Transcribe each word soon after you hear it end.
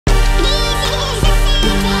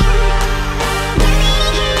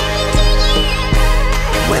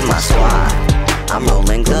my squad, I'm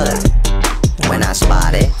rolling good. When I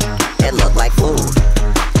spot it, it looked like food.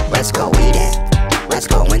 Let's go eat it, let's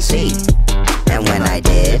go and see. And when I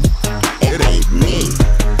did, it ate me.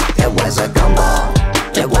 It was a gumball,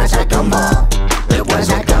 it was a gumball. It was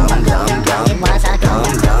a gum gum gum. It was a gum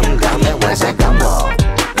gum gum. It was a gumball.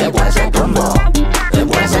 It was a gumball. It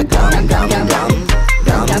was a gum gum gum.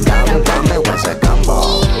 Gum gum gum. It was a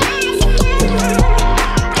gumball.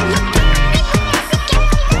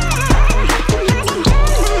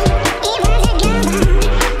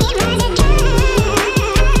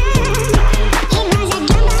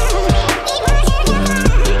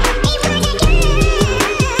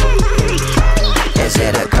 Is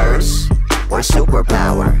it a curse or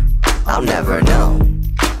superpower? I'll never know.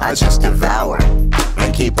 I just devour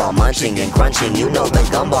and keep on munching and crunching. You know the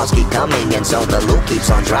gumballs keep coming, and so the loot keeps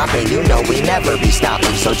on dropping. You know we never be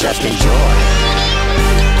stopping, so just enjoy.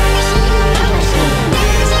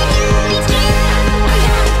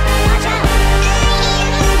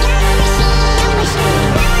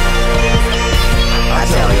 I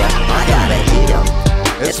tell ya, I gotta eat 'em.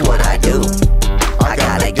 It's what I do. I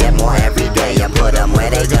gotta get more every day and put 'em where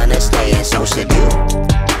they gonna stay, and so should you.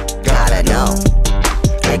 Gotta know,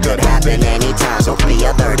 it could happen anytime, so be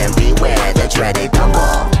alert and beware the dreaded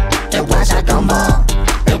gumball. It was a gumball.